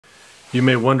You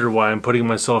may wonder why I'm putting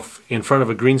myself in front of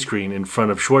a green screen in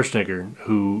front of Schwarzenegger,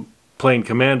 who, playing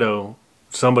Commando,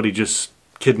 somebody just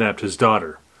kidnapped his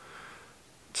daughter.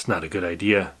 It's not a good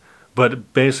idea.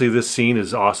 But basically this scene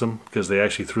is awesome because they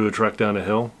actually threw a truck down a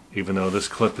hill, even though this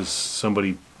clip is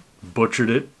somebody butchered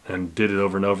it and did it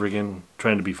over and over again,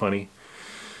 trying to be funny.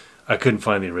 I couldn't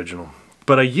find the original.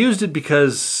 But I used it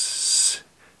because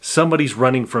somebody's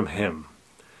running from him.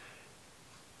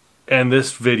 And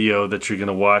this video that you're going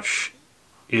to watch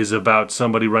is about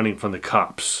somebody running from the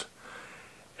cops.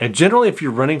 And generally, if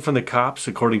you're running from the cops,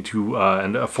 according to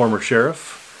a former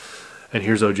sheriff, and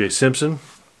here's O.J. Simpson,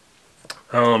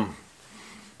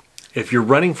 if you're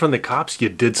running from the cops, you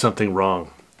did something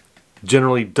wrong.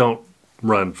 Generally, don't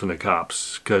run from the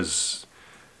cops, because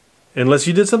unless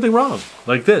you did something wrong,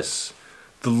 like this.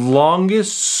 The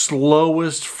longest,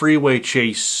 slowest freeway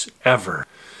chase ever.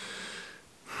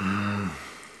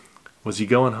 Was he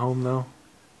going home, though?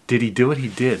 Did he do it? He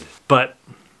did. But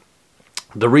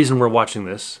the reason we're watching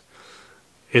this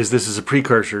is a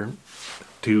precursor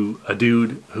to a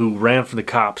dude who ran from the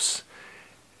cops.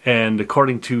 And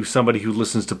according to somebody who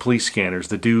listens to police scanners,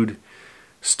 the dude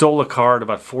stole a car at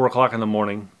about 4 o'clock in the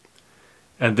morning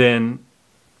and then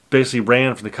basically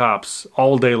ran from the cops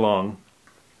all day long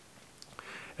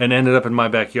and ended up in my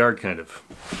backyard, kind of.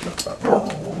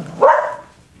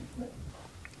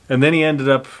 And then he ended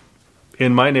up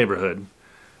in my neighborhood,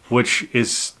 which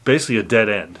is basically a dead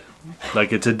end.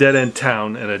 Like, it's a dead end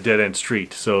town and a dead end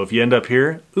street. So if you end up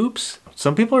here, oops.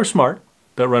 Some people are smart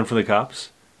that run from the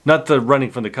cops. Not that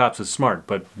running from the cops is smart,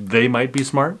 but they might be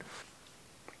smart.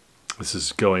 This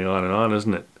is going on and on,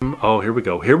 isn't it? Oh, here we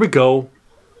go. Here we go.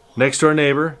 Next door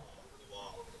neighbor.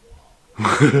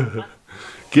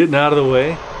 Getting out of the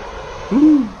way.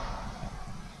 Woo.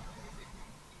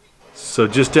 So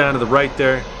just down to the right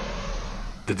there,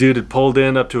 the dude had pulled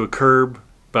in up to a curb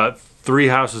about 3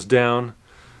 houses down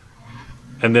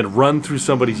and then run through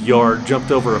somebody's yard,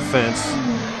 jumped over a fence,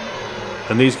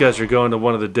 and these guys are going to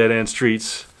one of the dead-end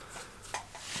streets.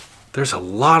 There's a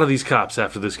lot of these cops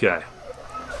after this guy.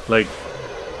 Like,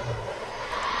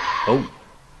 oh,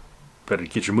 better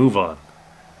get your move on.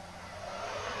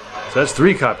 So that's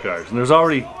 3 cop cars, and there's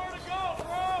already...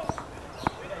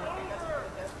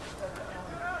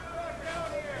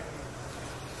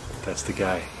 That's the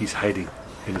guy. He's hiding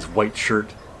in his white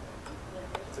shirt.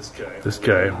 This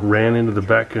guy ran into the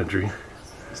backcountry.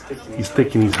 He's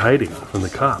thinking he's hiding from the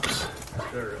cops.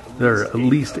 There are at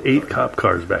least 8 cop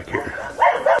cars back here.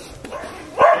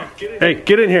 Hey,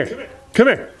 get in here. Come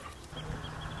here.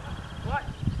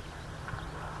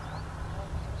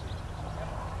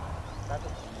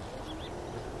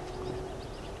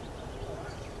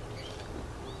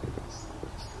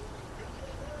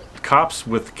 Cops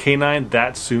with canine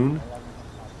that soon,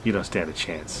 you don't stand a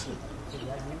chance.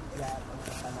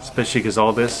 Especially because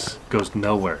all this goes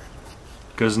nowhere.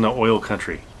 Goes into oil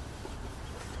country.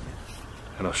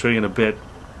 And I'll show you in a bit.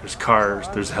 There's cars,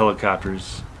 there's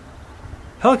helicopters.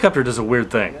 Helicopter does a weird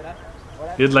thing.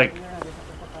 It like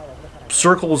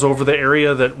circles over the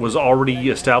area that was already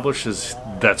established as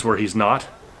that's where he's not.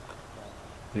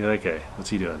 Yeah, okay,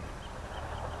 what's he doing?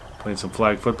 Playing some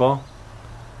flag football?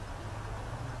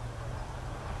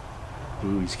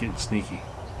 Ooh, he's getting sneaky.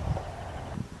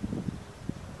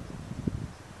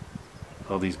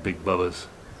 All these big bubbas.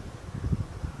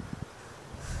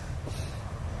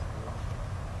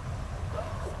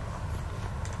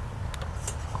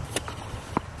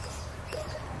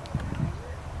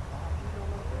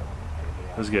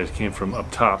 Those guys came from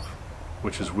up top,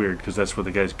 which is weird because that's where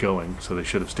the guy's going, so they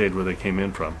should have stayed where they came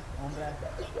in from.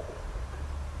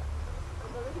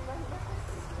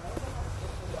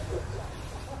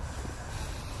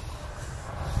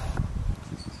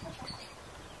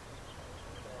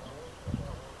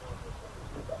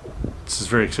 This is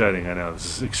very exciting, I know.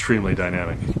 This is extremely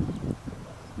dynamic.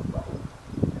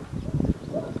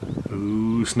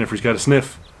 Ooh, Sniffer's got a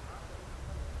sniff.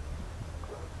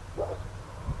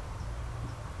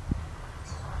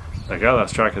 Like, I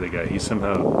lost track of the guy. He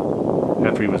somehow,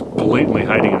 after he was blatantly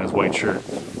hiding in his white shirt,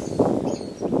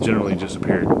 generally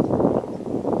disappeared.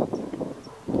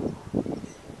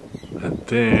 And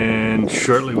then,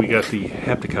 shortly, we got the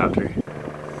hepticopter.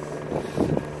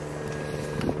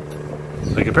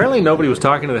 Like, apparently nobody was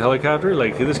talking to the helicopter.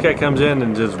 Like, this guy comes in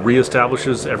and just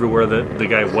reestablishes everywhere that the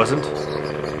guy wasn't.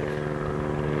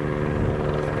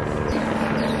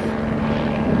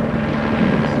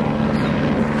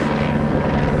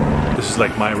 This is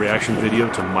like my reaction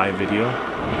video to my video,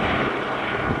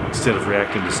 instead of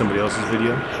reacting to somebody else's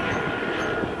video.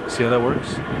 See how that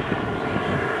works?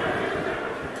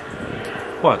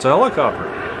 What? It's a helicopter.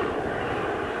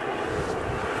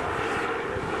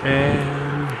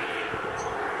 And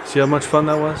see how much fun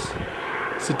that was?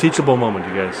 It's a teachable moment,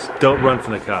 you guys. Don't run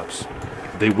from the cops.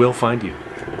 They will find you.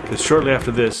 Because shortly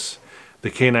after this,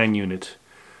 the K9 unit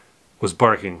was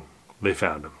barking. They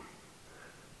found him.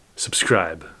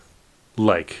 Subscribe,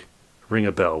 like, ring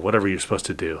a bell, whatever you're supposed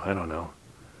to do. I don't know.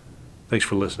 Thanks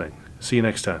for listening. See you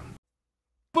next time.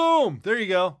 Boom! There you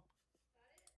go.